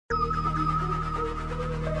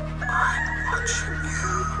Hey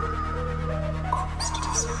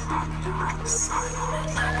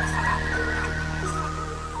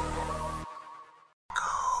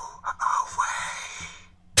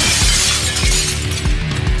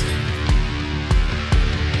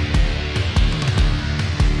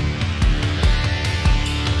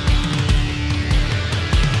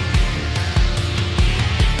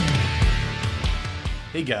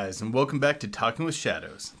guys, and welcome back to Talking with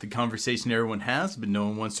Shadows, the conversation everyone has but no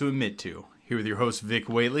one wants to admit to. Here with your host Vic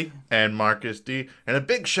Whaley and Marcus D. And a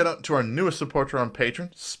big shout out to our newest supporter on Patreon,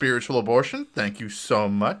 Spiritual Abortion. Thank you so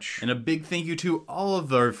much. And a big thank you to all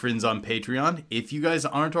of our friends on Patreon. If you guys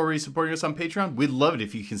aren't already supporting us on Patreon, we'd love it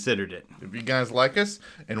if you considered it. If you guys like us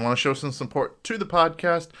and want to show some support to the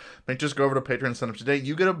podcast, just go over to Patreon and sign up today.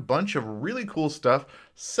 You get a bunch of really cool stuff,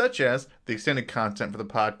 such as the extended content for the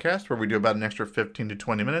podcast, where we do about an extra 15 to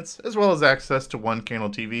 20 minutes, as well as access to One Candle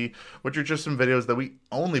TV, which are just some videos that we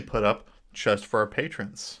only put up just for our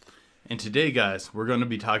patrons. And today, guys, we're going to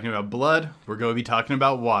be talking about blood. We're going to be talking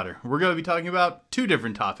about water. We're going to be talking about two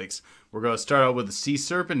different topics. We're going to start out with the sea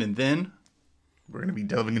serpent, and then we're going to be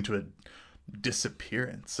delving into a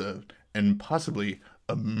disappearance and possibly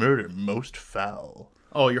a murder most foul.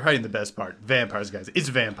 Oh, you're hiding the best part. Vampires, guys. It's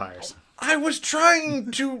vampires. I was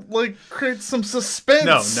trying to, create some suspense.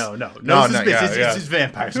 No suspense. It's just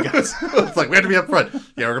vampires, guys. It's like, we have to be up front.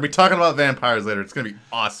 Yeah, we're going to be talking about vampires later. It's going to be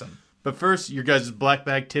awesome. But first, your guys' black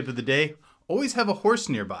bag tip of the day. Always have a horse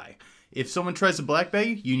nearby. If someone tries to black bag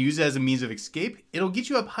you, you can use it as a means of escape. It'll get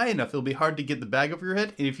you up high enough it'll be hard to get the bag over your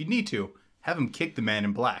head. And if you need to, have him kick the man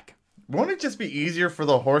in black. Won't it just be easier for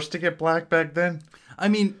the horse to get black bagged then? I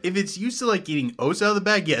mean, if it's used to eating oats out of the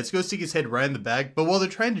bag, yeah, it's going to stick his head right in the bag. But while they're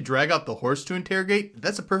trying to drag out the horse to interrogate,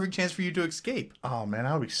 that's a perfect chance for you to escape. Oh man,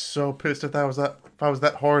 I would be so pissed if I was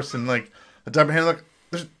that horse and the type of hand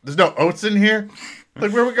there's no oats in here.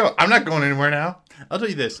 Where we go? I'm not going anywhere now. I'll tell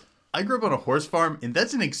you this. I grew up on a horse farm, and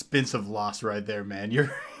that's an expensive loss right there, man.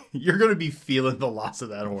 You're going to be feeling the loss of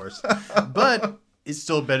that horse. But it's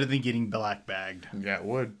still better than getting black bagged. Yeah, it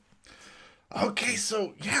would. Okay,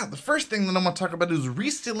 so, yeah, the first thing that I'm going to talk about is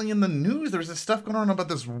recently in the news, there's this stuff going on about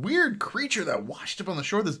this weird creature that washed up on the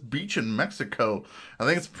shore of this beach in Mexico. I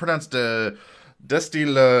think it's pronounced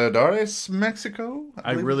Destiladores, Mexico?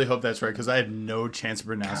 I really hope that's right, because I have no chance of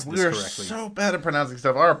pronouncing this correctly. We're so bad at pronouncing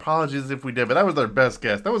stuff. Our apologies if we did, but that was our best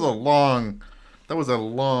guess. That was a long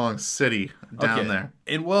city down there.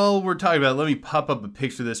 And while we're talking about it, let me pop up a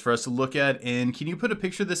picture of this for us to look at. And can you put a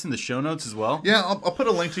picture of this in the show notes as well? Yeah, I'll put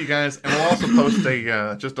a link to you guys. And we'll also post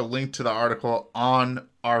just a link to the article on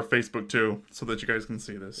our Facebook too, so that you guys can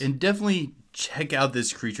see this. And definitely check out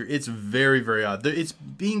this creature. It's very, very odd. It's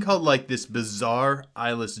being called this bizarre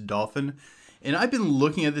eyeless dolphin. And I've been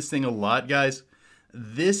looking at this thing a lot, guys.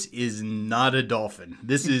 This is not a dolphin.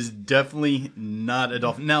 This is definitely not a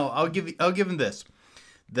dolphin. Now, I'll give him this.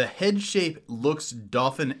 The head shape looks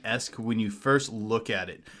dolphin-esque when you first look at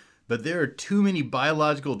it. But there are too many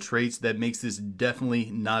biological traits that makes this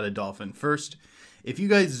definitely not a dolphin. First, if you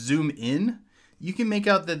guys zoom in, you can make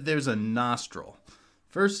out that there's a nostril.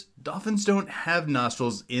 First, dolphins don't have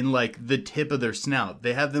nostrils in the tip of their snout.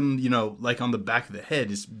 They have them, on the back of the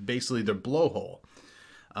head. It's basically their blowhole.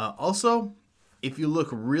 Also, if you look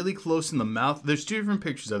really close in the mouth, there's two different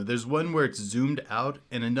pictures of it. There's one where it's zoomed out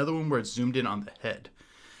and another one where it's zoomed in on the head.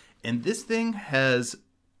 And this thing has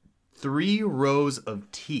 3 rows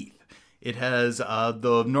of teeth. It has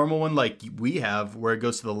the normal one like we have where it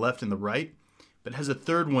goes to the left and the right, but it has a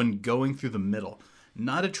third one going through the middle.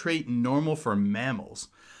 Not a trait normal for mammals.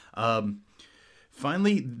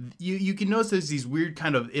 Finally, you can notice there's these weird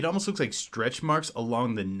it almost looks like stretch marks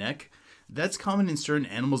along the neck. That's common in certain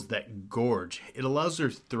animals that gorge. It allows their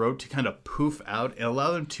throat to poof out and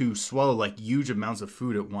allow them to swallow huge amounts of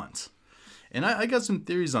food at once. And I got some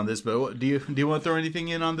theories on this, but do you want to throw anything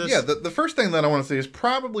in on this? Yeah, the first thing that I want to say is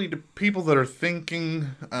probably to people that are thinking,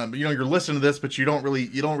 you're listening to this, but you don't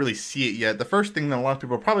really see it yet. The first thing that a lot of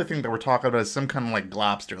people probably think that we're talking about is some kind of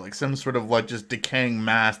globster, some sort of just decaying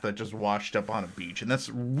mass that just washed up on a beach, and that's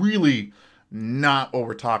really not what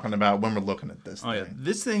we're talking about when we're looking at this thing. Yeah.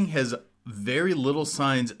 This thing has very little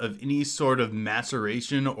signs of any sort of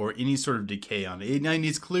maceration or any sort of decay on it.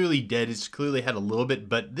 It's clearly dead. It's clearly had a little bit,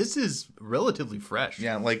 but this is relatively fresh.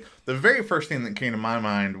 Yeah, the very first thing that came to my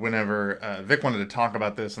mind whenever Vic wanted to talk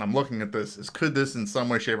about this, and I'm looking at this, is could this in some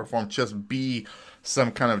way, shape, or form just be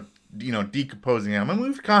some kind of decomposing animal? And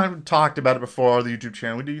we've kind of talked about it before on the YouTube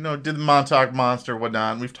channel. We did the Montauk Monster,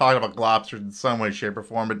 whatnot, and we've talked about lobsters in some way, shape, or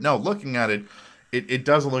form. But no, looking at it, it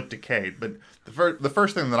does look decayed. But the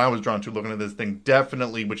first thing that I was drawn to looking at this thing,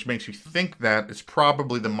 definitely, which makes you think that, is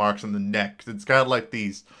probably the marks on the neck. 'Cause it's got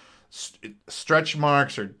these stretch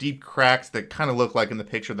marks or deep cracks that kind of look like in the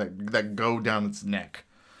picture that go down its neck.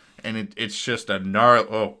 And it's just a gnarly...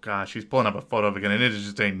 Oh, gosh, he's pulling up a photo of it again, and it is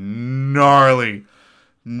just a gnarly,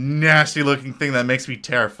 nasty-looking thing that makes me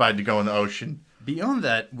terrified to go in the ocean. Beyond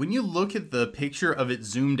that, when you look at the picture of it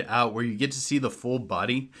zoomed out where you get to see the full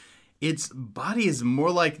body, its body is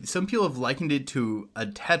more like... Some people have likened it to a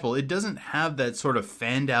tadpole. It doesn't have that sort of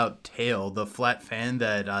fanned-out tail, the flat fan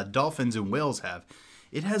that dolphins and whales have.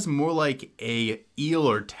 It has more like a eel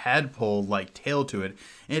or tadpole like tail to it.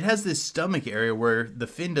 And it has this stomach area where the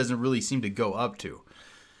fin doesn't really seem to go up to.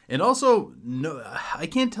 And also, no, I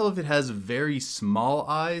can't tell if it has very small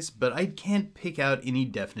eyes, but I can't pick out any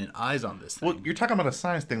definite eyes on this thing. Well, you're talking about a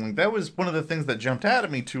science thing. Like, that was one of the things that jumped out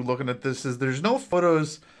at me too looking at this is there's no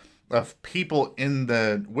photos of people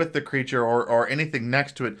with the creature or anything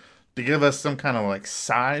next to it to give us some kind of like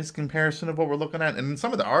size comparison of what we're looking at. And in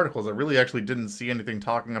some of the articles, I really actually didn't see anything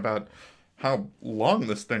talking about how long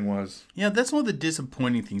this thing was. Yeah, that's one of the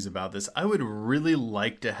disappointing things about this. I would really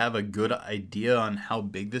like to have a good idea on how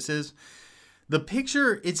big this is. The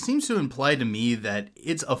picture, it seems to imply to me that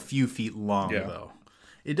it's a few feet long, though.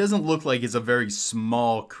 It doesn't look like it's a very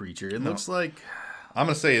small creature. It looks like... I'm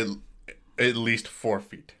going to say at least 4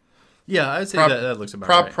 feet. Yeah, I'd say that looks about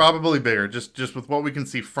right. Probably bigger, just with what we can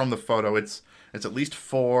see from the photo. It's at least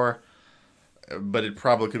 4, but it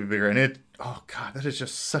probably could be bigger. And oh God, that is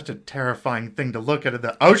just such a terrifying thing to look at in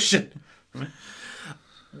the ocean.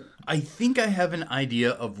 I think I have an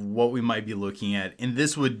idea of what we might be looking at, and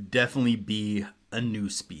this would definitely be a new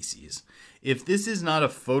species. If this is not a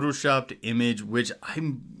photoshopped image, which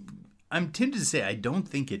I'm tempted to say I don't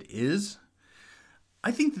think it is, I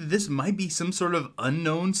think that this might be some sort of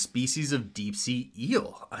unknown species of deep-sea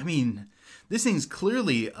eel. I mean, this thing's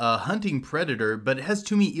clearly a hunting predator, but it has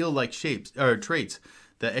too many eel-like shapes or traits.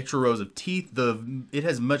 The extra rows of teeth, it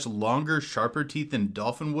has much longer, sharper teeth than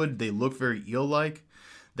dolphin would. They look very eel-like.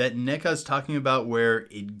 That neck I was talking about where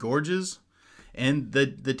it gorges, and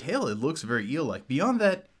the tail, it looks very eel-like. Beyond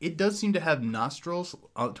that, it does seem to have nostrils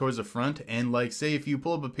towards the front, and like, say, if you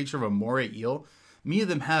pull up a picture of a moray eel, many of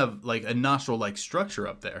them have like a nostril-like structure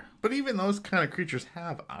up there. But even those kind of creatures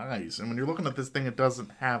have eyes. And when you're looking at this thing, it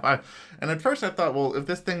doesn't have eyes. And at first I thought, well, if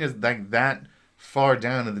this thing is like that far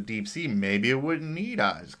down in the deep sea, maybe it wouldn't need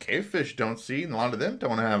eyes. Cavefish don't see, and a lot of them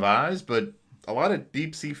don't have eyes, but a lot of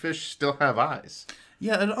deep sea fish still have eyes.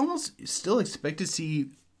 Yeah, I'd almost still expect to see,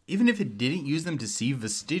 even if it didn't use them, to see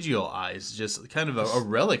vestigial eyes, just kind of a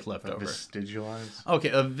relic left over. Vestigial eyes? Okay,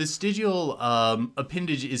 a vestigial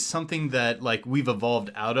appendage is something that like we've evolved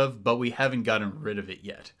out of, but we haven't gotten rid of it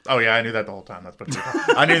yet. Oh yeah, I knew that the whole time. That's what you were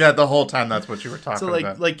talking. I knew that the whole time. That's what you were talking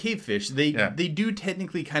about. So like cavefish, they do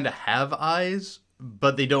technically kind of have eyes,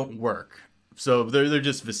 but they don't work. So they're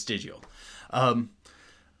just vestigial.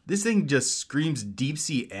 This thing just screams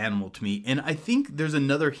deep-sea animal to me, and I think there's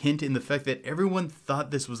another hint in the fact that everyone thought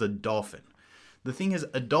this was a dolphin. The thing is,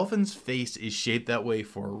 a dolphin's face is shaped that way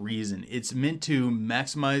for a reason. It's meant to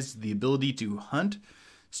maximize the ability to hunt,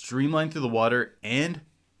 streamline through the water, and...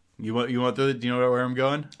 Do you know where I'm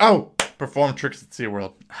going? Oh! Perform tricks at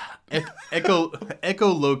SeaWorld.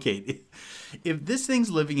 Echolocate. If this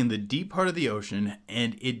thing's living in the deep part of the ocean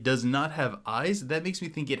and it does not have eyes, that makes me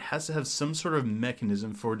think it has to have some sort of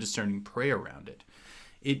mechanism for discerning prey around it.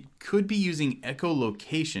 It could be using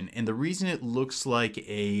echolocation, and the reason it looks like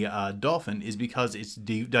a dolphin is because it's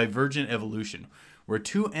divergent evolution, where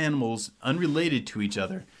two animals unrelated to each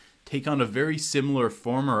other take on a very similar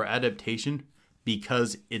form or adaptation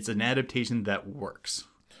because it's an adaptation that works.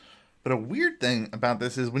 But a weird thing about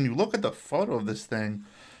this is when you look at the photo of this thing,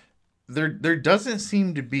 there doesn't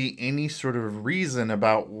seem to be any sort of reason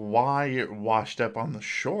about why it washed up on the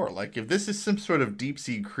shore. Like, if this is some sort of deep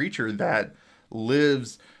sea creature that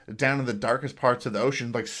lives down in the darkest parts of the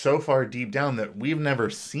ocean, like so far deep down that we've never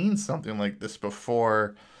seen something like this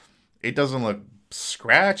before, it doesn't look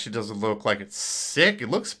scratched. It doesn't look like it's sick. It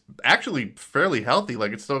looks actually fairly healthy.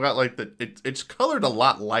 Like, it's still got like it's colored a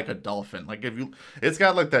lot like a dolphin. Like, it's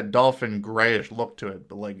got like that dolphin grayish look to it,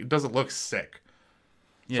 but like it doesn't look sick.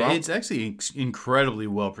 Yeah, so it's actually incredibly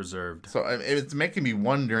well preserved. So it's making me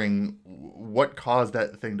wondering what caused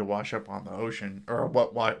that thing to wash up on the ocean, or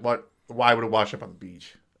why would it wash up on the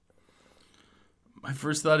beach? My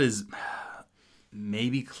first thought is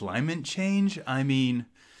maybe climate change. I mean,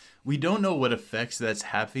 we don't know what effects that's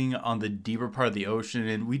having on the deeper part of the ocean,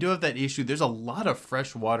 and we do have that issue. There's a lot of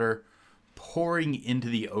fresh water pouring into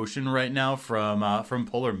the ocean right now from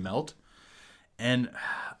polar melt, and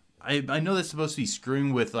I know that's supposed to be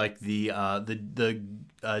screwing with like the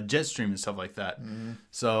jet stream and stuff like that. Mm-hmm.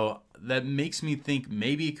 So that makes me think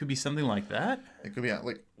maybe it could be something like that. It could be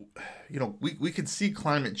like, we could see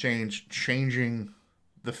climate change changing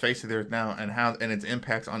the face of the earth now, and its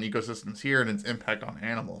impacts on ecosystems here and its impact on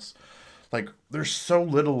animals. Like, there's so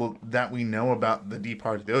little that we know about the deep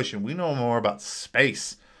parts of the ocean. We know more about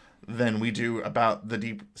space than we do about the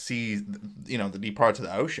deep seas, the deep parts of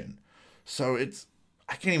the ocean. So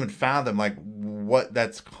I can't even fathom what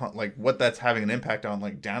that's having an impact on,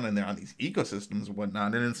 like, down in there on these ecosystems and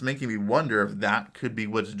whatnot. And it's making me wonder if that could be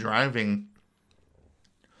what's driving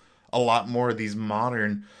a lot more of these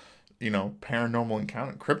modern,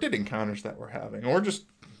 paranormal cryptid encounters that we're having, or just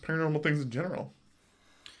paranormal things in general.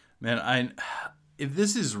 Man, if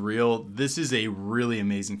this is real, this is a really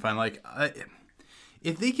amazing find. Like,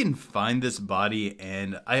 if they can find this body,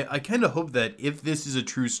 and I kind of hope that if this is a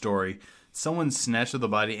true story, someone snatched up the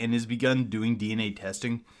body and has begun doing DNA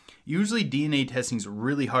testing. Usually DNA testing is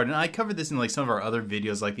really hard, and I covered this in like some of our other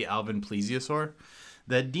videos, like the Alvin plesiosaur,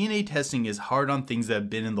 that DNA testing is hard on things that have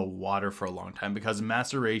been in the water for a long time because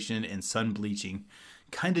maceration and sun bleaching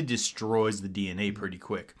kind of destroys the DNA pretty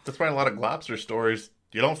quick. That's why a lot of lobster stories,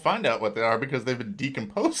 you don't find out what they are because they've been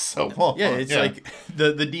decomposed so long. Yeah, it's like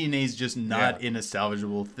the DNA is just not in a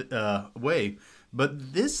salvageable way.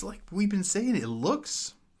 But this, like we've been saying, it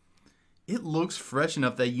looks fresh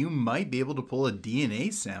enough that you might be able to pull a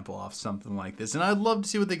DNA sample off something like this. And I'd love to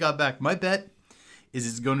see what they got back. My bet is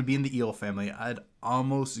it's going to be in the eel family. I'd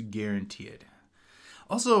almost guarantee it.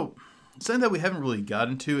 Also, something that we haven't really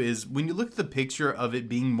gotten to is when you look at the picture of it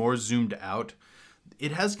being more zoomed out,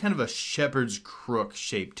 it has kind of a shepherd's crook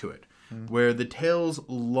shape to it, where the tail's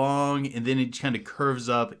long and then it kind of curves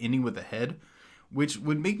up, ending with a head, which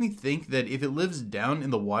would make me think that if it lives down in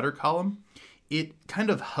the water column, it kind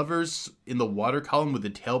of hovers in the water column with the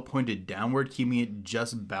tail pointed downward, keeping it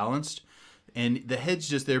just balanced. And the head's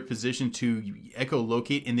just there positioned to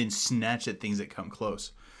echolocate and then snatch at things that come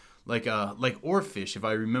close. Like oarfish, if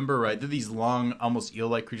I remember right. They're these long, almost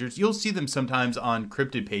eel-like creatures. You'll see them sometimes on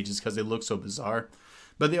cryptid pages because they look so bizarre.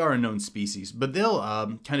 But they are a known species. But they'll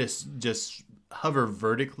kind of just hover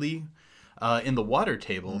vertically in the water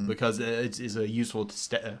table because it's a useful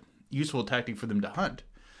tactic for them to hunt.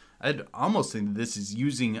 I'd almost think that this is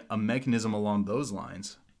using a mechanism along those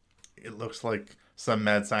lines. It looks like some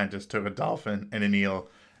mad scientist took a dolphin and an eel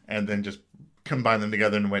and then just combined them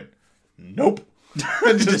together and went, nope.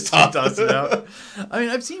 And just toss it out. I mean,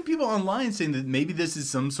 I've seen people online saying that maybe this is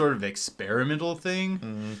some sort of experimental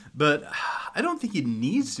thing, but I don't think it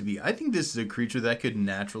needs to be. I think this is a creature that could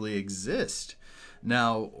naturally exist.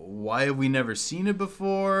 Now, why have we never seen it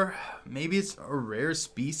before? Maybe it's a rare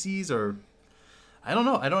species, or I don't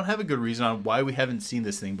know. I don't have a good reason on why we haven't seen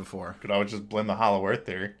this thing before. Could always just blame the Hollow Earth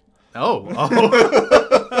theory. Oh.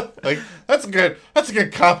 Like, that's a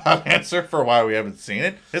good cop-out answer for why we haven't seen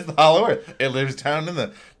it. It's the Hollow Earth. It lives down in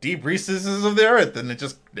the deep recesses of the Earth, and it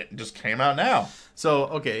just came out now. So,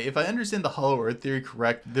 okay, if I understand the Hollow Earth theory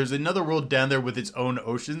correct, there's another world down there with its own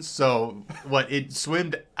oceans. So, it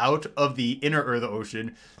swam out of the inner Earth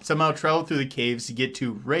ocean, somehow traveled through the caves to get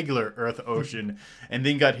to regular Earth ocean, and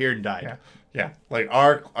then got here and died. Yeah. Like,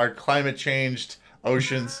 our climate changed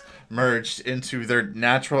oceans merged into their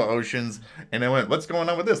natural oceans, and they went, what's going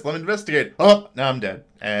on with this? Let me investigate. Oh, now I'm dead.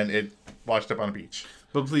 And it washed up on a beach.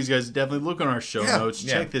 But please, guys, definitely look on our show notes.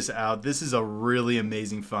 Check this out. This is a really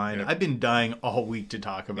amazing find. I've been dying all week to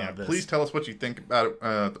talk about this. Please tell us what you think about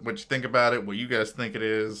it. What you guys think it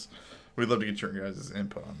is. We'd love to get your guys'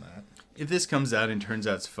 input on that. If this comes out and turns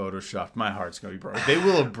out it's photoshopped, my heart's going to be broken. They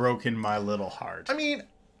will have broken my little heart. I mean,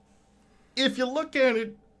 if you look at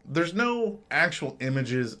it, there's no actual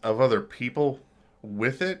images of other people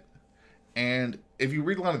with it. And if you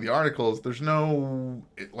read a lot of the articles, there's no,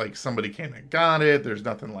 like, somebody came and got it. There's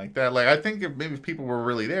nothing like that. Like, I think if people were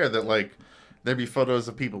really there, that, like, there'd be photos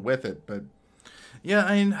of people with it. But yeah,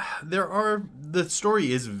 I mean, the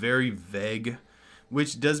story is very vague,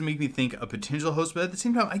 which does make me think a potential host. But at the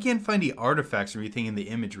same time, I can't find the artifacts or anything in the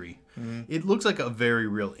imagery. It looks like a very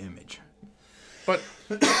real image. But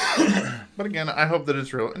again, I hope that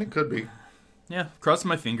it's real, and it could be. Yeah, crossing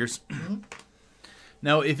my fingers.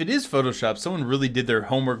 Now, if it is Photoshop, someone really did their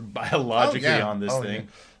homework biologically on this thing.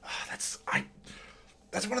 Yeah.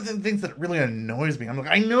 That's one of the things that really annoys me. I'm like,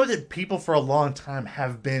 I know that people for a long time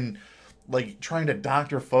have been like trying to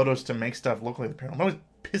doctor photos to make stuff look like the paranormal. It always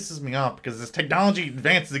pisses me off because as technology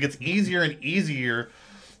advances, it gets easier and easier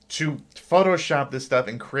to Photoshop this stuff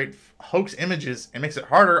and create hoax images, and makes it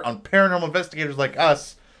harder on paranormal investigators like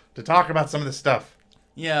us to talk about some of this stuff.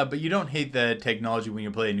 Yeah, but you don't hate that technology when you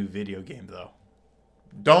play a new video game, though.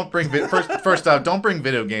 Don't bring first off, don't bring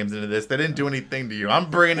video games into this. They didn't do anything to you. I'm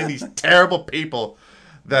bringing in these terrible people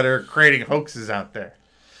that are creating hoaxes out there.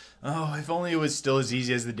 Oh, if only it was still as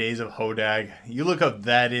easy as the days of Hodag. You look up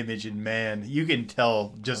that image and man, you can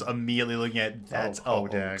tell just immediately looking at that's a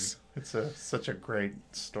hoax. It's such a great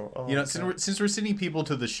story. Oh, you know, since we're sending people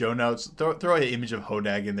to the show notes, throw an image of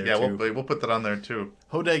Hodag in there too. Yeah, we'll put that on there too.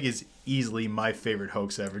 Hodag is easily my favorite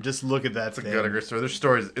hoax ever. Just look at that. It's a good story. There's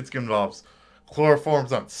stories. It involves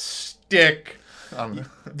chloroforms on stick.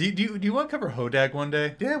 Do you want to cover Hodag one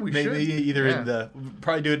day? Yeah, we should. Maybe either in the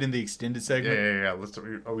probably do it in the extended segment. Yeah.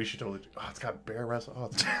 We should totally. It's got bear wrestle. Oh,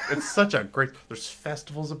 it's such a great. There's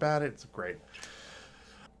festivals about it. It's great.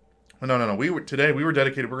 No. We were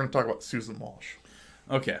dedicated. We're going to talk about Susan Walsh.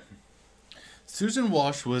 Okay. Susan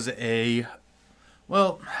Walsh was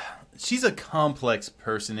she's a complex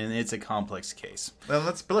person, and it's a complex case. And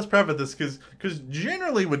let's preface this because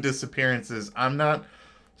generally with disappearances, I'm not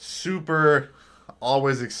super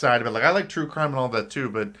always excited about. Like, I like true crime and all that too,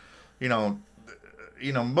 but you know,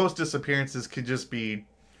 most disappearances could just be,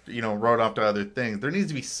 wrote off to other things. There needs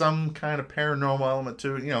to be some kind of paranormal element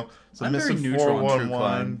to it. I'm very neutral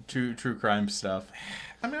on true crime stuff.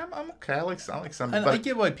 I mean, I'm okay. I like some. I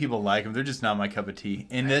get why people like them. They're just not my cup of tea,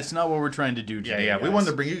 and that's not what we're trying to do today. Yeah. We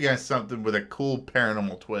wanted to bring you guys something with a cool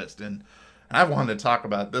paranormal twist, and I've wanted to talk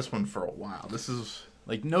about this one for a while. This is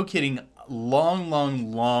like, no kidding.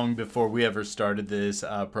 Long before we ever started this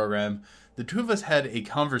program, the two of us had a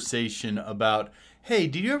conversation about, hey,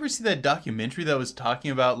 did you ever see that documentary that was talking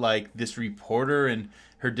about like this reporter and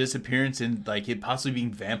her disappearance and like it possibly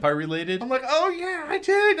being vampire related? I'm like, oh yeah, I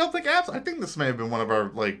did. I think this may have been one of our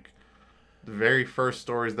like the very first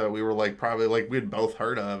stories that we were like probably like we had both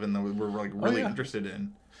heard of and that we were like really interested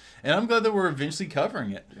in. And I'm glad that we're eventually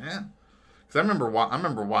covering it. Yeah. Because I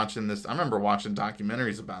remember watching this. I remember watching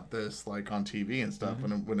documentaries about this, like on TV and stuff,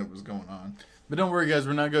 when it was going on. But don't worry, guys.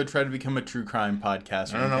 We're not going to try to become a true crime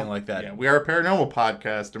podcast or anything like that. Yeah, we are a paranormal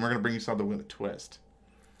podcast, and we're going to bring you something with a twist.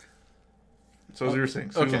 So as you were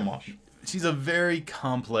saying, Susan Walsh. She's a very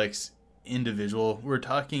complex individual. We're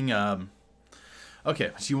talking.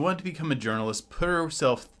 She wanted to become a journalist. Put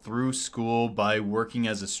herself through school by working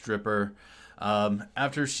as a stripper.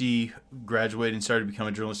 After she graduated and started to become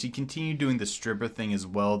a journalist, she continued doing the stripper thing as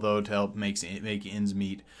well, though, to help make ends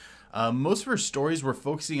meet. Most of her stories were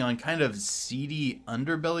focusing on kind of seedy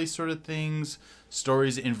underbelly sort of things,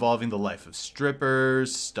 stories involving the life of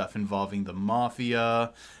strippers, stuff involving the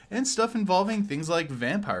mafia, and stuff involving things like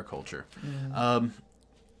vampire culture. In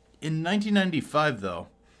 1995, though,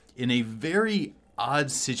 in a very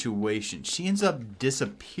odd situation, she ends up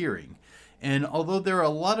disappearing. And although there are a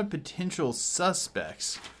lot of potential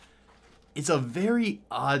suspects, it's a very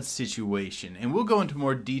odd situation. And we'll go into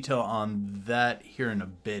more detail on that here in a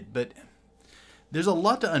bit. But there's a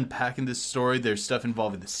lot to unpack in this story. There's stuff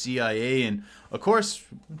involving the CIA. And, of course,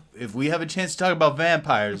 if we have a chance to talk about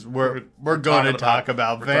vampires, we're going to talk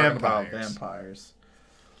about vampires.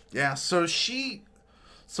 Yeah, so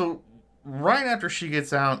right after she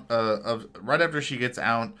gets out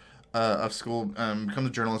of school, becomes a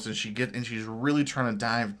journalist, and she's really trying to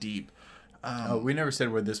dive deep. We never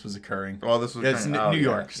said where this was occurring. Well, this was New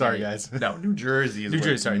York. Sorry, guys. No, New Jersey. New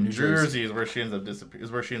Jersey is where she ends up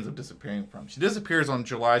disappearing from. She disappears on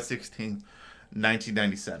July 16th,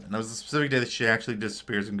 1997. That was the specific day that she actually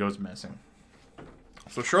disappears and goes missing.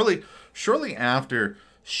 So shortly after,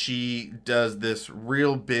 she does this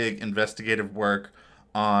real big investigative work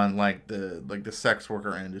on the sex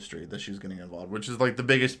worker industry that she's getting involved, which is like the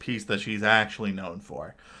biggest piece that she's actually known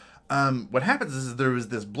for. What happens is there was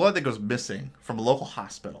this blood that goes missing from a local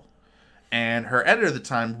hospital, and her editor at the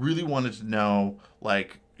time really wanted to know,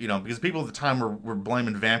 because people at the time were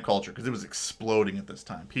blaming vamp culture because it was exploding at this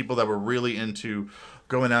time. People that were really into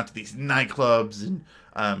going out to these nightclubs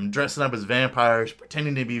and dressing up as vampires,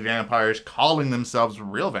 pretending to be vampires, calling themselves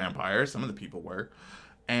real vampires. Some of the people were.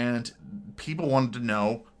 And people wanted to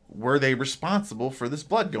know, were they responsible for this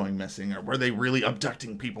blood going missing? Or were they really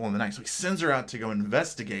abducting people in the night? So he sends her out to go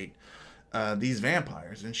investigate these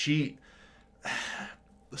vampires. And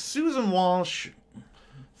Susan Walsh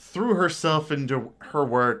threw herself into her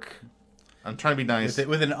work. I'm trying to be nice.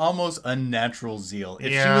 With an almost unnatural zeal.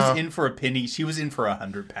 If she was in for a penny, she was in for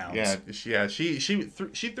 100 pounds. Yeah. She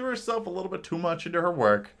threw herself a little bit too much into her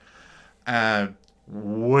work.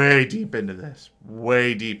 Way deep into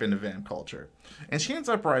vamp culture, and she ends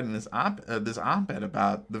up writing this op-ed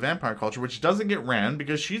about the vampire culture, which doesn't get ran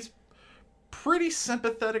because she's pretty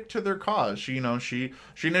sympathetic to their cause. She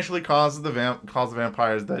initially calls the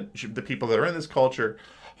vampires the people that are in this culture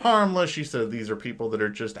harmless. She said these are people that are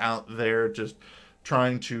just out there just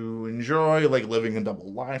trying to enjoy living a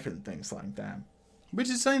double life and things like that. Which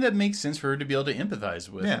is something that makes sense for her to be able to empathize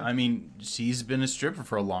with. Yeah. I mean, she's been a stripper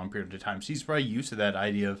for a long period of time. She's probably used to that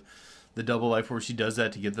idea of the double life where she does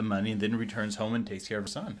that to get the money and then returns home and takes care of her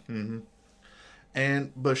son. Mm-hmm.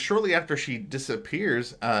 But shortly after she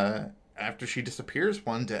disappears, one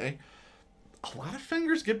day, a lot of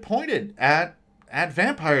fingers get pointed at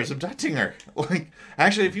vampires abducting her. Like,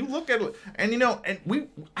 actually, if you look at it, and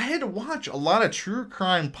I had to watch a lot of true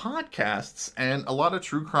crime podcasts and a lot of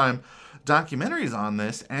true crime documentaries on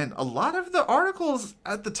this, and a lot of the articles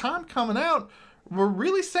at the time coming out were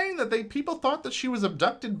really saying that people thought that she was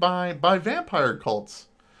abducted by vampire cults.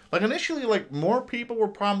 Like, initially, like, more people were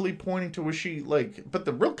probably pointing to, was she, like, but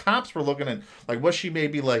the real cops were looking at, like, was she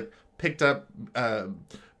maybe, like, picked up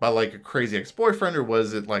by, like, a crazy ex-boyfriend, or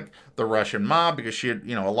was it, like, the Russian mob? Because she had,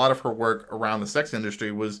 a lot of her work around the sex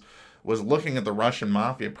industry was looking at the Russian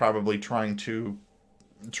mafia, probably trying to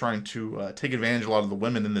take advantage of a lot of the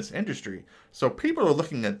women in this industry. So people are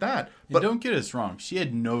looking at that. But don't get us wrong. She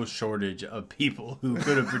had no shortage of people who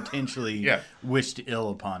could have potentially wished ill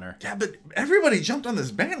upon her. Yeah, but everybody jumped on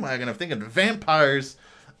this bandwagon of thinking vampires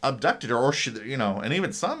abducted her, or she, and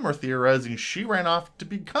even some are theorizing she ran off to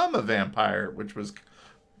become a vampire, which was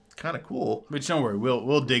kind of cool. But don't worry,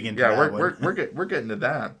 we'll dig into that. We're getting to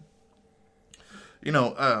that.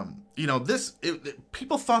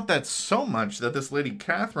 People thought that so much that this lady,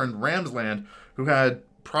 Catherine Ramsland, who had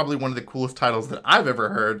probably one of the coolest titles that I've ever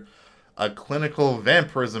heard, a clinical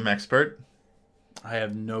vampirism expert. I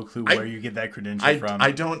have no clue where you get that credential from.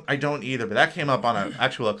 I don't either, but that came up on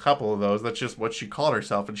a couple of those. That's just what she called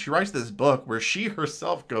herself. And she writes this book where she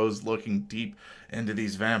herself goes looking deep into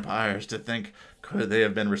these vampires to think, could they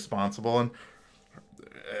have been responsible? And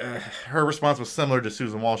her response was similar to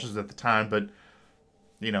Susan Walsh's at the time, but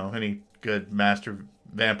any good master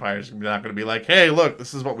vampires are not going to be like, hey, look,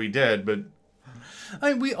 this is what we did. But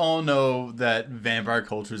I mean, we all know that vampire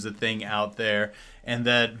culture is a thing out there, and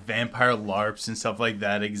that vampire LARPs and stuff like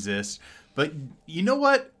that exist. But you know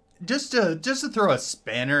what? Just to throw a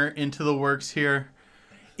spanner into the works here,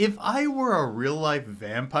 if I were a real life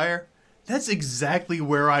vampire, that's exactly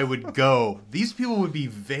where I would go. These people would be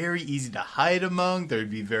very easy to hide among. They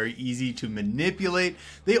would be very easy to manipulate.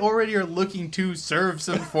 They already are looking to serve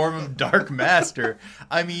some form of dark master.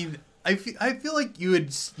 I mean, I feel like you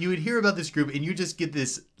would hear about this group and you just get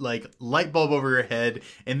this like light bulb over your head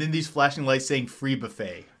and then these flashing lights saying free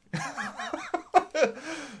buffet.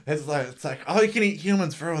 It's like all you can eat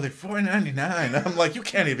humans for only $4.99. I'm like, you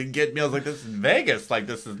can't even get meals like this in Vegas. Like,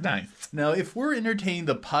 this is nice. Now, if we're entertaining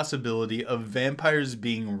the possibility of vampires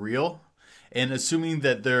being real and assuming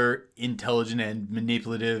that they're intelligent and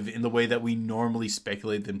manipulative in the way that we normally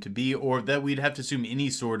speculate them to be, or that we'd have to assume any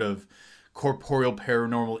sort of corporeal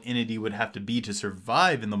paranormal entity would have to be to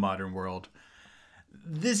survive in the modern world,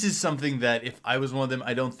 this is something that if I was one of them,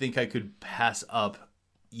 I don't think I could pass up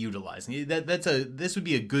utilizing. This would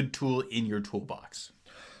be a good tool in your toolbox.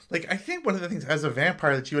 Like, I think one of the things as a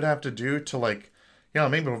vampire that you would have to do to, like,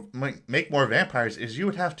 maybe make more vampires is you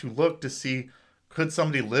would have to look to see, could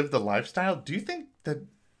somebody live the lifestyle? Do you think that,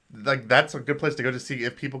 like, that's a good place to go to see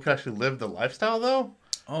if people could actually live the lifestyle, though?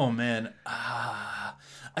 Oh, man.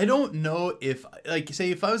 I don't know if, like, say,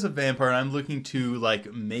 if I was a vampire and I'm looking to,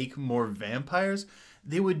 like, make more vampires,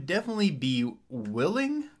 they would definitely be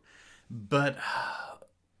willing, but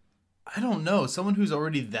I don't know. Someone who's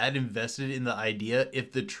already that invested in the idea,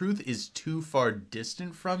 if the truth is too far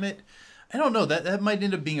distant from it, I don't know. That might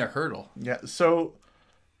end up being a hurdle. Yeah, so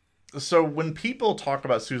when people talk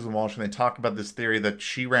about Susan Walsh and they talk about this theory that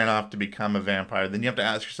she ran off to become a vampire, then you have to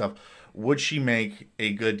ask yourself, would she make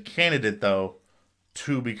a good candidate, though,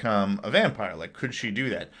 to become a vampire? Like, could she do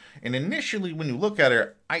that? And initially, when you look at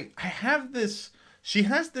her, I have this, she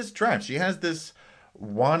has this drive. She has this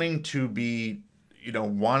wanting to be,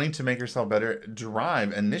 wanting to make herself better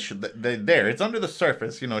drive initially. There, it's under the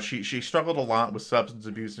surface. She struggled a lot with substance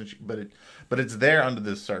abuse, but it's there under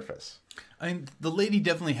the surface. I mean, the lady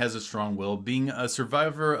definitely has a strong will. Being a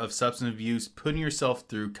survivor of substance abuse, putting yourself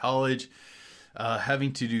through college,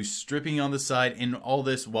 having to do stripping on the side, and all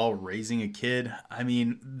this while raising a kid. I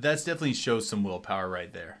mean, that's definitely shows some willpower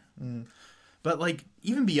right there. Mm. But, like,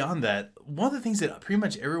 even beyond that, one of the things that pretty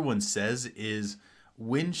much everyone says is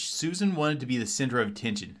when Susan wanted to be the center of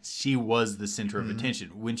attention, she was the center of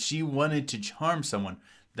attention. When she wanted to charm someone,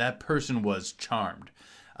 that person was charmed.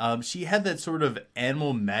 She had that sort of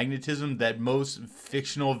animal magnetism that most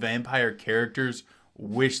fictional vampire characters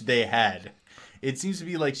wish they had. It seems to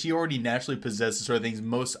be like she already naturally possesses the sort of things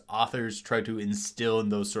most authors try to instill in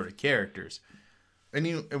those sort of characters.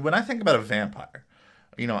 And when I think about a vampire,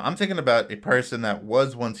 I'm thinking about a person that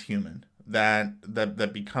was once human,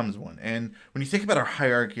 that becomes one. And when you think about our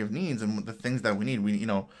hierarchy of needs and the things that we need,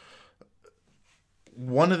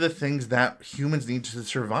 one of the things that humans need to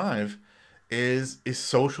survive is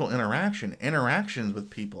social interactions with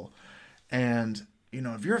people. And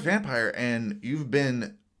if you're a vampire and you've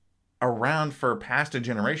been around for past a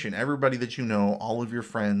generation, everybody that you know, all of your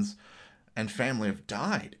friends and family have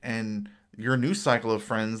died, and your new cycle of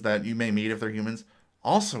friends that you may meet if they're humans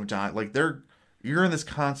also die. Like you're in this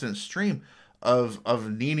constant stream of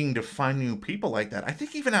needing to find new people like that. I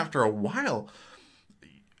think even after a while,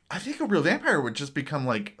 I think a real vampire would just become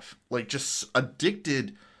like just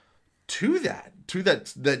addicted to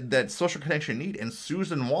that social connection need. And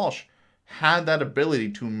Susan Walsh had that ability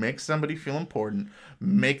to make somebody feel important,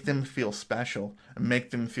 make them feel special, and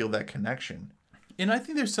make them feel that connection. And I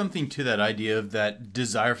think there's something to that idea of that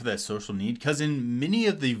desire for that social need, because in many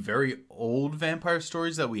of the very old vampire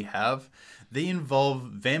stories that we have, they involve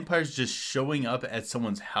vampires just showing up at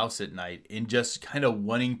someone's house at night and just kind of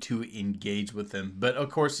wanting to engage with them. But of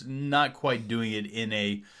course, not quite doing it in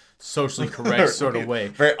a socially correct sort of way.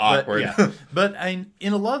 Very awkward. But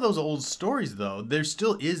in a lot of those old stories, though, there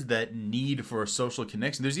still is that need for a social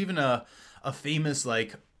connection. There's even a famous,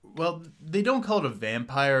 well, they don't call it a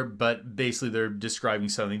vampire, but basically they're describing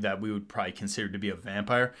something that we would probably consider to be a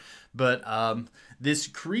vampire. But this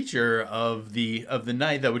creature of the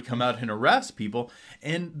night that would come out and harass people,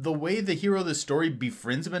 and the way the hero of the story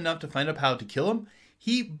befriends him enough to find out how to kill him,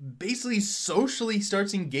 he basically socially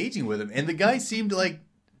starts engaging with him, and the guy seemed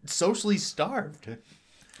socially starved.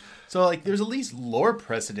 So there's at least lore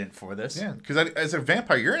precedent for this. Yeah, because as a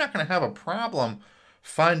vampire, you're not going to have a problem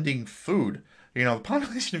finding food. The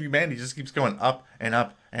population of humanity just keeps going up and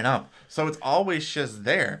up and up. So it's always just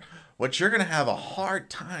there. What you're going to have a hard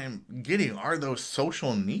time getting are those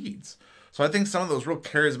social needs. So I think some of those real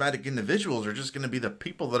charismatic individuals are just going to be the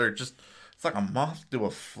people that are just, it's like a moth to a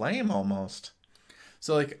flame almost.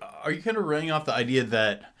 So are you kind of running off the idea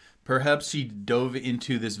that perhaps she dove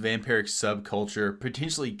into this vampiric subculture,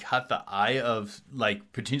 potentially cut the eye of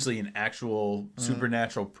potentially an actual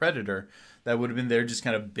supernatural predator that would have been there just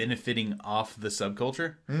kind of benefiting off the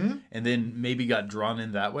subculture, and then maybe got drawn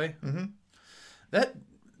in that way? That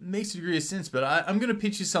makes a degree of sense, but I'm going to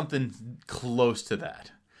pitch you something close to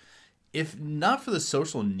that. If not for the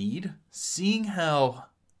social need, seeing how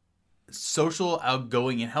social,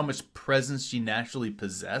 outgoing, and how much presence she naturally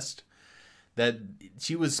possessed, that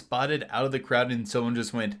she was spotted out of the crowd and someone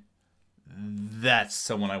just went, that's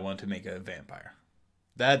someone I want to make a vampire.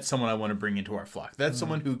 That's someone I want to bring into our flock. That's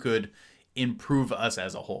someone who could improve us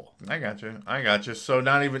as a whole. I got you. So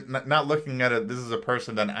not looking at it, this is a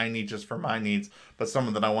person that I need just for my needs, but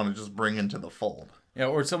someone that I want to just bring into the fold. Yeah,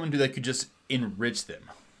 or someone that could just enrich them.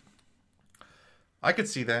 I could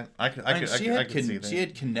see that. I could see that. She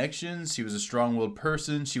had connections. She was a strong-willed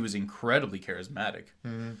person. She was incredibly charismatic.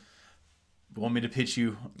 You want me to pitch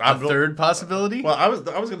you a third possibility? Well, I was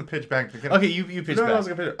going to pitch back. Okay, you pitch back. I was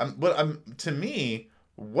going to pitch. To me,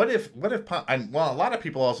 what if? A lot of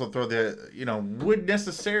people also throw would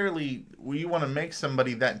necessarily you want to make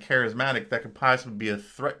somebody that charismatic that could possibly be a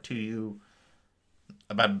threat to you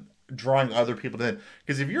about drawing other people to it?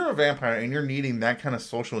 Because if you're a vampire and you're needing that kind of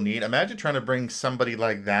social need, imagine trying to bring somebody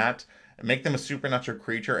like that and make them a supernatural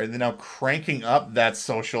creature, and then now cranking up that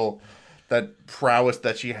prowess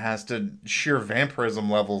that she has to sheer vampirism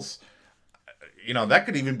levels. That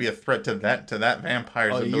could even be a threat to that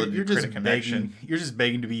vampire's ability to create a connection. You're just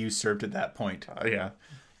begging to be usurped at that point. Yeah.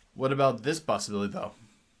 What about this possibility, though?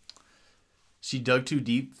 She dug too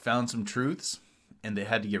deep, found some truths, and they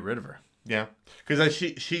had to get rid of her. Yeah, because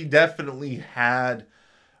she definitely had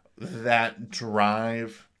that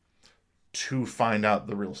drive to find out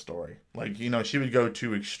the real story. She would go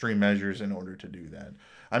to extreme measures in order to do that.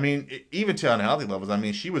 I mean, even to unhealthy levels. I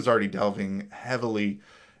mean, she was already delving heavily.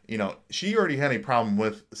 She already had a problem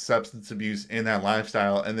with substance abuse in that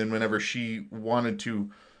lifestyle. And then whenever she wanted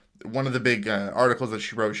to, one of the big articles that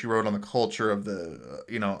she wrote on the culture of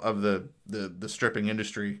the stripping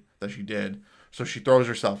industry that she did. So she throws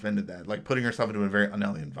herself into that, putting herself into a very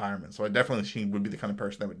unhealthy environment. So she would be the kind of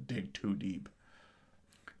person that would dig too deep.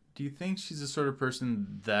 Do you think she's the sort of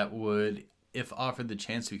person that would, if offered the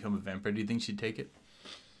chance to become a vampire, do you think she'd take it?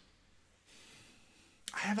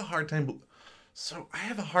 I have a hard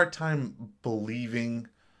time believing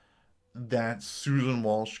that Susan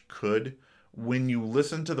Walsh could, when you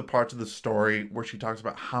listen to the parts of the story where she talks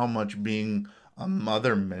about how much being a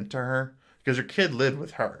mother meant to her, because her kid lived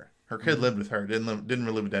with her. Her kid lived with her, didn't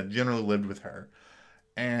really live with dad, generally lived with her.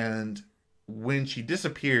 And when she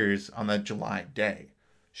disappears on that July day,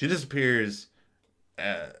 she disappears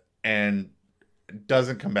and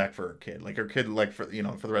doesn't come back for her kid. Like her kid, like for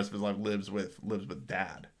for the rest of his life lives with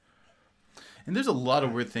dad. And there's a lot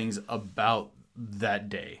of weird things about that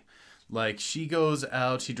day. Like she goes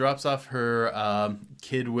out, she drops off her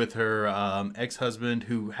kid with her ex-husband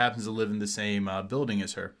who happens to live in the same building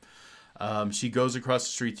as her. She goes across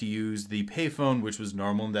the street to use the payphone, which was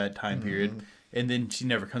normal in that time period, and then she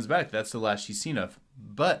never comes back. That's the last she's seen of.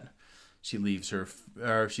 But she leaves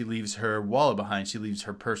her wallet behind. She leaves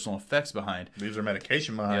her personal effects behind. Leaves her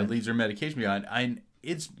medication behind. Yeah, leaves her medication behind.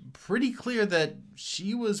 It's pretty clear that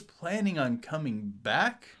she was planning on coming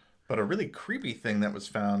back. But a really creepy thing that was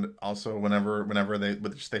found also whenever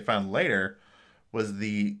they found later was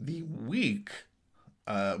the week before.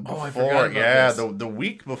 I forgot about this. The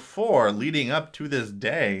week before leading up to this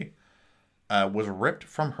day was ripped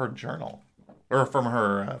from her journal or from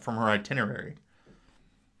her itinerary.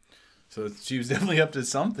 So she was definitely up to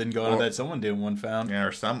something going on that someone didn't want found. Yeah,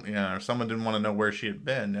 or someone didn't want to know where she had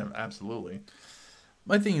been. Yeah, absolutely.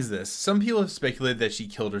 My thing is this. Some people have speculated that she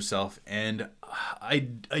killed herself, and I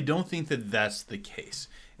don't think that that's the case.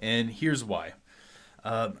 And here's why.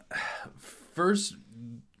 First,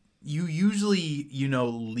 you usually,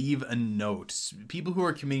 leave a note. People who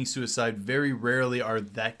are committing suicide very rarely are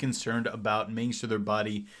that concerned about making sure their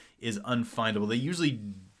body is unfindable. They usually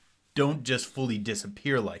don't just fully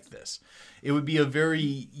disappear like this. It would be a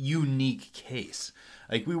very unique case.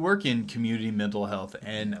 Like, we work in community mental health,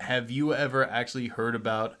 and have you ever actually heard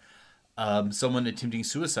about someone attempting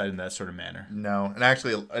suicide in that sort of manner? No, and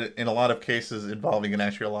actually, in a lot of cases involving, and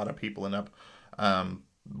actually a lot of people end up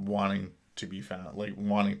wanting to be found,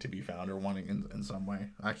 or wanting in some way,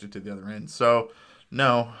 actually to the other end. So,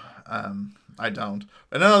 no, I don't.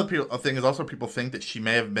 Another thing is also people think that she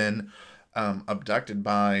may have been abducted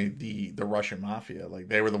by the Russian mafia. Like,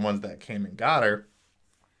 they were the ones that came and got her.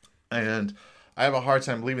 And I have a hard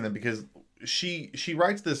time believing that because she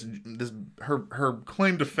writes her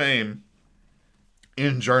claim to fame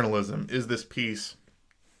in journalism is this piece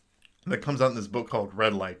that comes out in this book called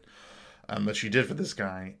Red Light that she did for this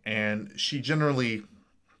guy. And she generally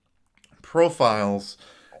profiles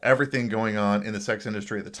everything going on in the sex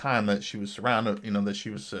industry at the time that she was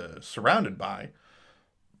surrounded by.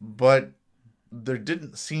 But there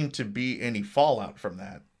didn't seem to be any fallout from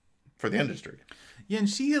that for the industry. Yeah, and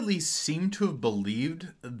she at least seemed to have believed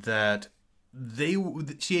that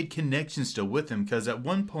she had connections still with him, because at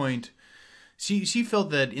one point she felt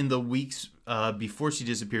that in the weeks before she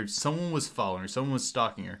disappeared, someone was following her, someone was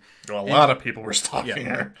stalking her. Well, a lot of people were stalking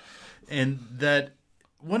her. And that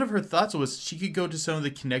one of her thoughts was she could go to some of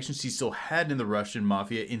the connections she still had in the Russian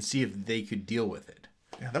mafia and see if they could deal with it.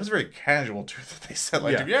 Yeah, that was very casual too. That they said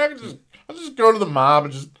I'll just go to the mob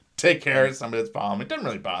and just take care of somebody that's following me. It didn't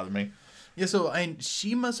really bother me. Yeah, so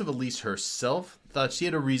she must have at least herself thought she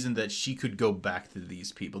had a reason that she could go back to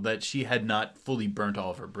these people, that she had not fully burnt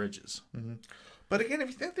all of her bridges. Mm-hmm. But again, if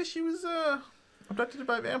you think that she was abducted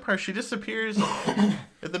by a vampire, she disappears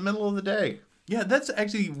in the middle of the day. Yeah, that's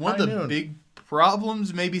actually one of the big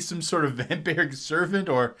problems. Maybe some sort of vampiric servant,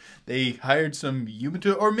 or they hired some human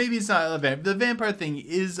to, or maybe it's not a vampire. The vampire thing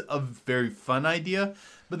is a very fun idea,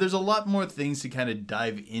 but there's a lot more things to kind of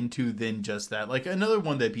dive into than just that. Like, another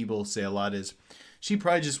one that people say a lot is she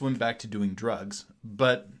probably just went back to doing drugs.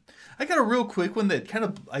 But I got a real quick one that kind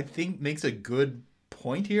of, I think, makes a good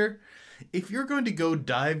point here. If you're going to go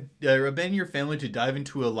abandon your family to dive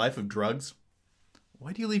into a life of drugs,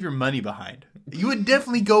 why do you leave your money behind? You would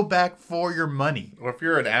definitely go back for your money. Well, if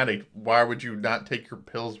you're an addict, why would you not take your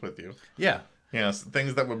pills with you? Yeah. Yes,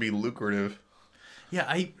 things that would be lucrative. Yeah,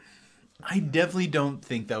 I definitely don't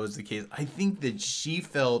think that was the case. I think that she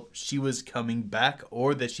felt she was coming back,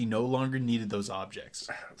 or that she no longer needed those objects.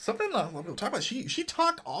 Something we'll talk about. She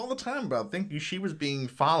talked all the time about thinking she was being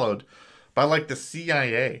followed by, like, the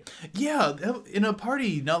CIA. Yeah, in a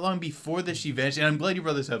party not long before that she vanished. And I'm glad you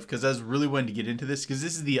brought this up, because I was really wanting to get into this, because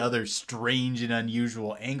this is the other strange and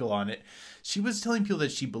unusual angle on it. She was telling people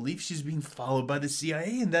that she believed she's being followed by the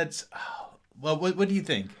CIA, and that's... well, what do you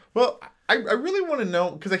think? Well, I really want to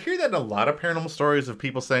know, because I hear that in a lot of paranormal stories of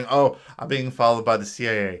people saying, oh, I'm being followed by the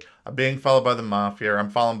CIA. I'm being followed by the mafia. Or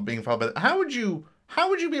I'm being followed by... How would you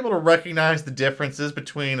be able to recognize the differences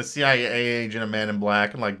between a CIA agent, a man in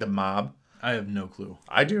black, and, like, the mob? I have no clue.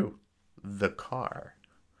 I do. The car.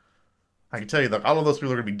 I can tell you that all of those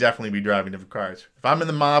people are going to definitely be driving different cars. If I'm in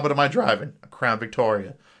the mob, what am I driving? A Crown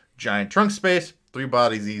Victoria. Giant trunk space, 3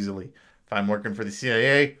 bodies easily. If I'm working for the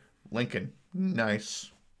CIA, Lincoln. Nice.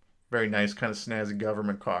 Very nice, kind of snazzy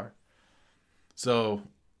government car. So,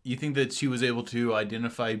 You think that she was able to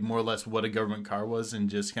identify more or less what a government car was and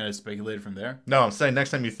just kind of speculate from there? No, I'm saying next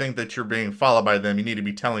time you think that you're being followed by them, you need to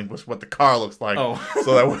be telling us what the car looks like. Oh.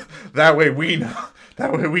 So that way we know.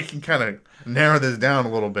 That way we can kind of narrow this down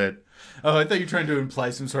a little bit. Oh, I thought you were trying to imply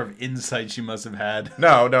some sort of insight she must have had.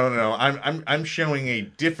 No. I'm showing a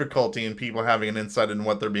difficulty in people having an insight in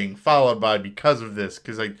what they're being followed by because of this.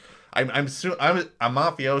 Because I'm a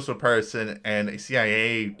mafioso person and a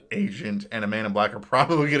CIA agent and a Man in Black are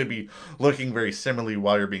probably going to be looking very similarly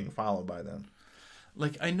while you're being followed by them.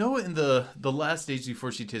 Like, I know in the last days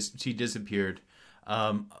before she disappeared,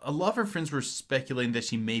 a lot of her friends were speculating that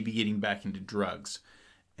she may be getting back into drugs.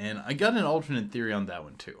 And I got an alternate theory on that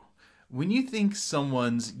one, too. When you think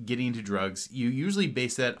someone's getting into drugs, you usually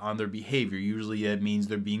base that on their behavior. Usually that means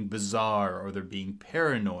they're being bizarre or they're being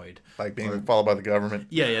paranoid. Like being followed by the government.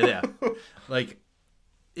 Yeah. Like,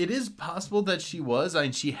 it is possible that she was. I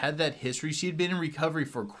mean, she had that history. She had been in recovery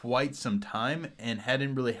for quite some time and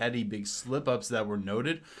hadn't really had any big slip-ups that were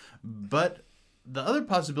noted. But the other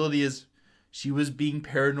possibility is she was being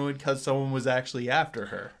paranoid because someone was actually after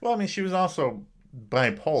her. Well, I mean, she was also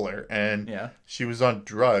bipolar, and Yeah. she was on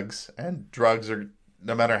drugs, and drugs are,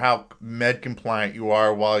 no matter how med compliant you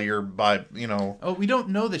are while you're Oh, we don't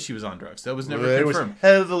know that she was on drugs. That was never it was confirmed.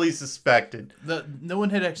 heavily suspected. No one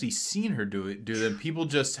had actually seen her do them. People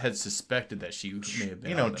just had suspected that she may have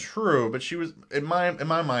been. On them. True, but she was in my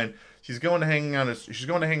mind. She's going to hang out. She's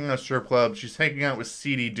going to hang out at strip clubs. She's hanging out with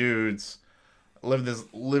seedy dudes, living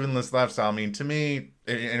this lifestyle. I mean, to me,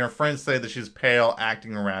 and her friends say that she's pale,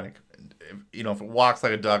 acting erratic. If it walks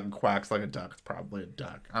like a duck and quacks like a duck, it's probably a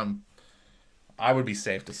duck. I would be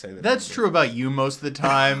safe to say that. That's true about you most of the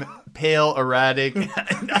time. Pale, erratic.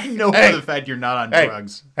 I know for the fact you're not on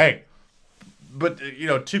drugs. Hey, but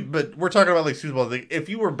but we're talking about like Super Bowl. Like, if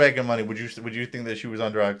you were begging money, would you think that she was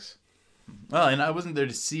on drugs? Well, and I wasn't there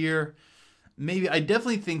to see her. Maybe I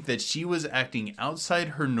definitely think that she was acting outside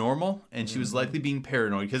her normal, and she was likely being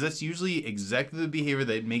paranoid because that's usually exactly the behavior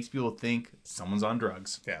that makes people think someone's on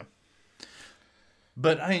drugs. Yeah.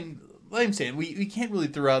 But I'm saying we can't really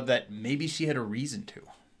throw out that maybe she had a reason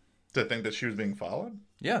To think that she was being followed?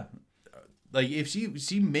 Yeah. Like, if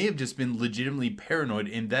she may have just been legitimately paranoid,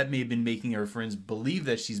 and that may have been making her friends believe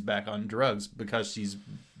that she's back on drugs because she's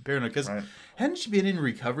paranoid. Because hadn't she been in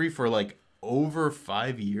recovery for, like, over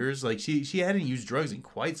 5 years? Like, she hadn't used drugs in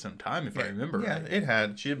quite some time, if I remember Yeah, right. it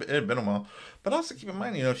had. It had been a while. But also keep in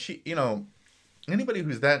mind, anybody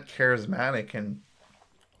who's that charismatic and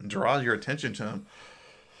draws your attention to him,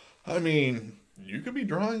 I mean, you could be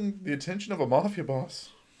drawing the attention of a mafia boss.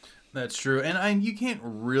 That's true. And you can't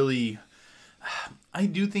really... I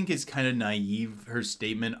do think it's kind of naive, her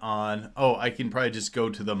statement on, I can probably just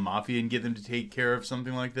go to the mafia and get them to take care of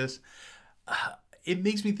something like this. It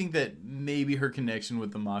makes me think that maybe her connection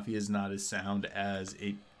with the mafia is not as sound as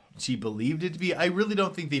she believed it to be. I really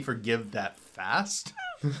don't think they forgive that fast.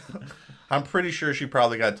 I'm pretty sure she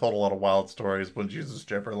probably got told a lot of wild stories when she was a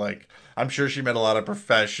stripper. Like, I'm sure she met a lot of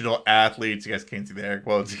professional athletes. You guys can't see the air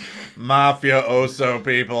quotes. Mafioso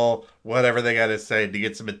people, whatever they got to say to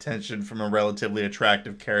get some attention from a relatively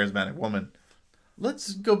attractive, charismatic woman.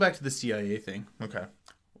 Let's go back to the CIA thing. Okay.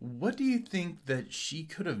 What do you think that she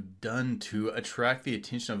could have done to attract the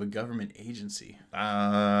attention of a government agency?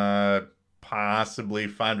 Possibly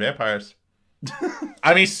find vampires.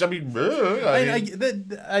 If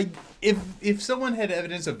someone had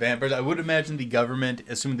evidence of vampires, I would imagine the government,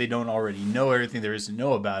 assuming they don't already know everything there is to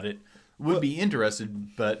know about it, would be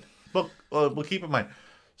interested. But we'll keep in mind.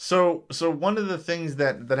 So one of the things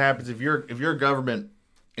that happens if you're a government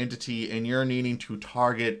entity and you're needing to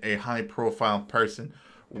target a high profile person,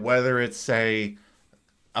 whether it's say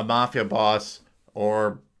a mafia boss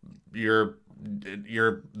or you're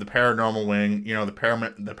the paranormal wing, the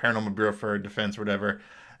paranormal bureau for defense, or whatever,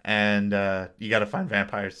 and you got to find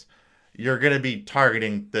vampires. You're gonna be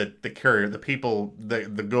targeting the courier, the people, the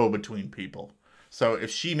go between people. So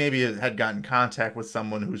if she maybe had gotten contact with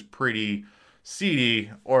someone who's pretty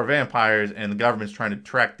seedy or vampires, and the government's trying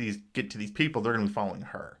to get to these people, they're gonna be following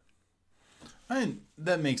her.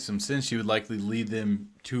 That makes some sense. She would likely lead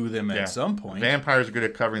them to them at some point. Vampires are good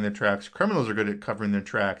at covering their tracks. Criminals are good at covering their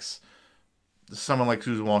tracks. Someone like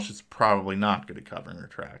Susan Walsh is probably not good at covering her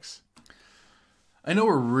tracks. I know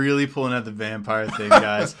we're really pulling out the vampire thing,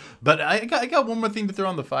 guys, but I got one more thing to throw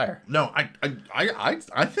on the fire. No, I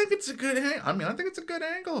think it's a good angle. I think it's a good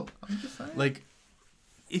angle. I'm just saying. Like,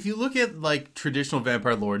 if you look at like traditional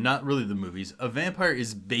vampire lore, not really the movies, a vampire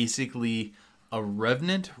is basically a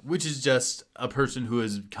revenant, which is just a person who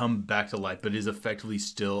has come back to life but is effectively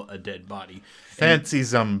still a dead body. Fancy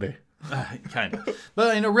zombie. Kind of.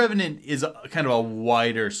 But I know revenant is kind of a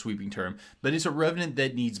wider sweeping term, but it's a revenant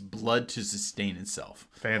that needs blood to sustain itself.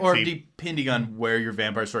 Fancy. Or depending on where your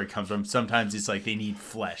vampire story comes from, sometimes it's like they need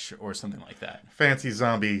flesh or something like that. Fancy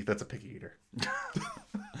zombie that's a picky eater.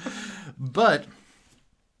 But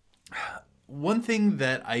one thing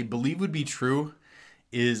that I believe would be true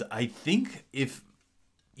is I think if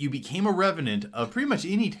you became a revenant of pretty much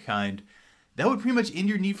any kind, that would pretty much end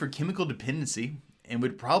your need for chemical dependency and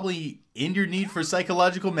would probably end your need for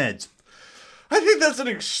psychological meds. I think that's an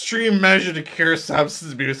extreme measure to cure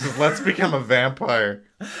substance abuse. Is let's become a vampire.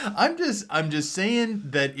 I'm just saying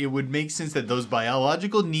that it would make sense that those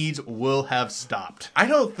biological needs will have stopped. I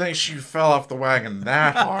don't think she fell off the wagon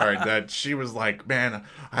that hard that she was like, man,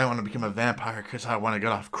 I want to become a vampire because I want to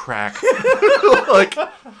get off crack. Like,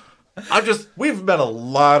 we've met a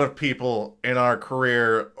lot of people in our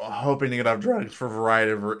career hoping to get off drugs for a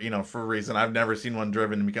variety of, for a reason. I've never seen one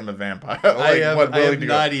driven to become a vampire. Like, I have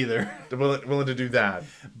not either. Willing to do that.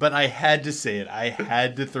 But I had to say it. I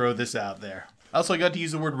had to throw this out there. Also, I got to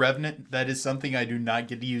use the word revenant. That is something I do not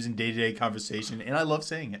get to use in day-to-day conversation, and I love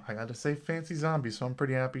saying it. I got to say fancy zombie, so I'm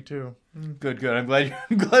pretty happy too. Good. I'm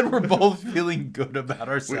glad we're both feeling good about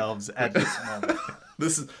ourselves at this moment.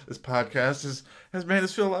 This podcast has made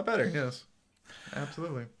us feel a lot better. Yes,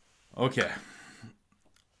 absolutely. Okay,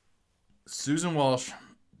 Susan Walsh,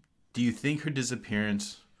 do you think her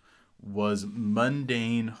disappearance was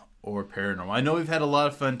mundane or paranormal? I know we've had a lot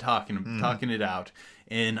of fun talking it out,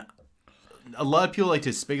 and a lot of people like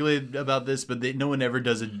to speculate about this, but no one ever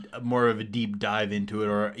does more of a deep dive into it,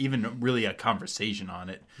 or even really a conversation on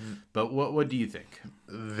it. But what do you think?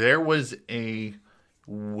 There was a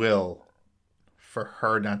will for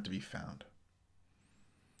her not to be found.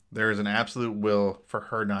 There is an absolute will for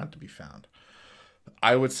her not to be found.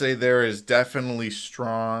 I would say there is definitely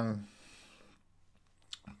strong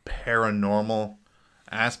paranormal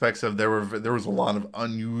aspects of there was a lot of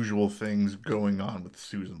unusual things going on with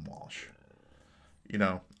Susan Walsh.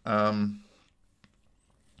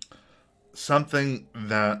 Something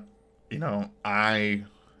that, I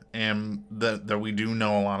am that we do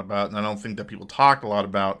know a lot about, and I don't think that people talk a lot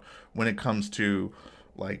about when it comes to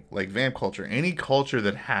like vamp culture. Any culture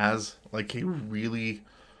that has like a really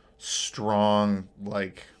strong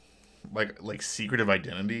like secretive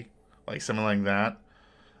identity, like something like that.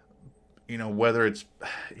 Whether it's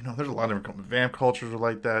there's a lot of vamp cultures are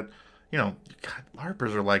like that.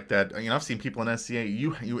 LARPers are like that. I've seen people in SCA.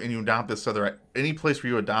 You adopt this any place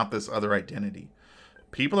where you adopt this other identity.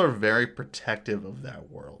 People are very protective of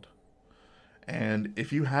that world. And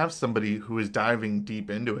if you have somebody who is diving deep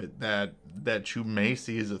into it that you may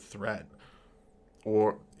see as a threat,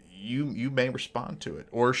 or you may respond to it,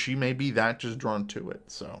 or she may be that just drawn to it.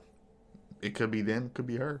 So it could be them, it could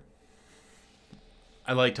be her.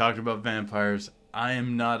 I like talking about vampires. I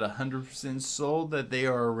am not 100% sold that they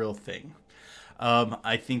are a real thing.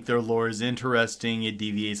 I think their lore is interesting. It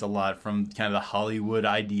deviates a lot from kind of the Hollywood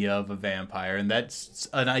idea of a vampire, and that's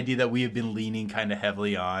an idea that we have been leaning kind of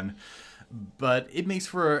heavily on. But it makes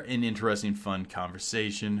for an interesting, fun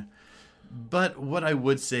conversation. But what I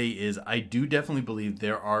would say is I do definitely believe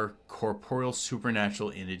there are corporeal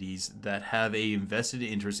supernatural entities that have a vested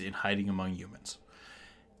interest in hiding among humans.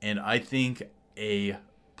 And I think a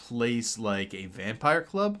place like a vampire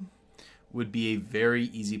club would be a very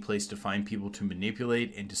easy place to find people to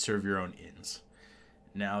manipulate and to serve your own ends.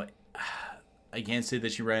 Now, I can't say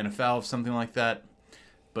that you ran afoul of something like that,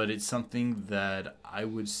 but it's something that I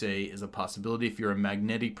would say is a possibility. If you're a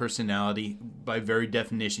magnetic personality, by very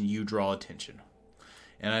definition, you draw attention.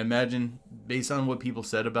 And I imagine, based on what people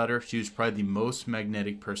said about her, she was probably the most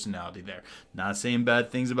magnetic personality there. Not saying bad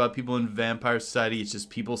things about people in Vampire Society, it's just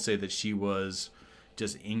people say that she was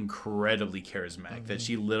just incredibly charismatic, that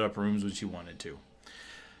she lit up rooms when she wanted to.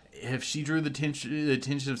 If she drew the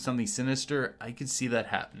attention of something sinister, I could see that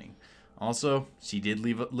happening. Also, she did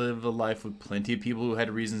live a life with plenty of people who had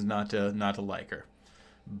reasons not to like her.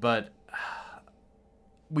 But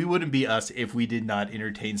we wouldn't be us if we did not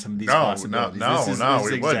entertain some of these possibilities. This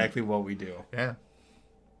is exactly what we do. Yeah.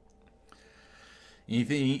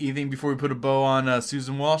 Anything before we put a bow on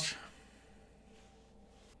Susan Walsh?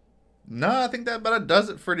 No, I think that about does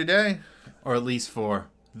it for today. Or at least for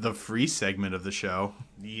the free segment of the show.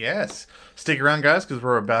 Yes. Stick around, guys, because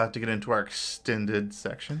we're about to get into our extended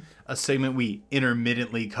section. A segment we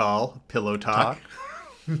intermittently call Pillow Talk.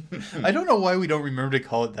 I don't know why we don't remember to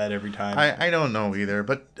call it that every time. I don't know either,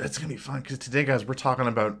 but it's going to be fun because today, guys, we're talking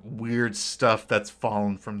about weird stuff that's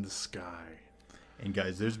fallen from the sky. And,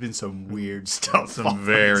 guys, there's been some weird stuff. Some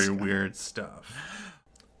very weird stuff.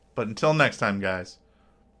 But until next time, guys,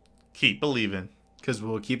 keep believing. Because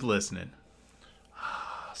we'll keep listening.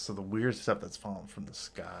 So the weird stuff that's fallen from the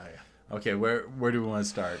sky. Okay, where do we want to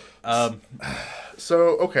start?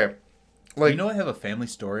 So, okay. Like, You know I have a family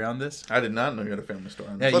story on this. I did not know you had a family story.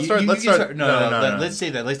 Yeah, Let's start. Let's start. No. Let's say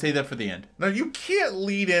that. Let's say that for the end. No, you can't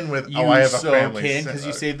lead in with, You I have a so family. can because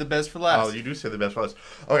you saved the best for Oh, last. you do say the best for last.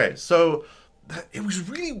 Okay, so it was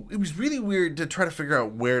really weird to try to figure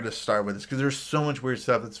out where to start with this because there's so much weird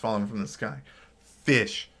stuff that's falling from the sky.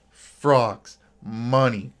 Fish, frogs,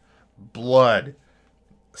 money, blood,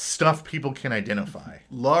 stuff people can identify.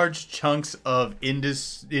 Large chunks of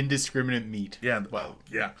indiscriminate meat. Yeah, well,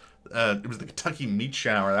 yeah. It was the Kentucky meat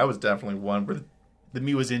shower. That was definitely one where The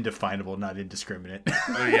meat was indefinable, not indiscriminate.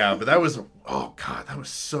 yeah, but that was, oh god, that was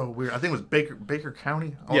so weird. I think it was Baker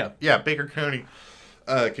County. Yeah. Yeah, Baker County,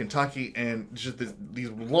 Kentucky, and just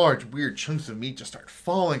these large weird chunks of meat just start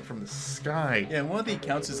falling from the sky. Yeah, and one of the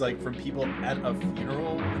accounts is like from people at a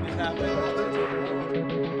funeral when it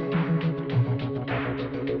happened.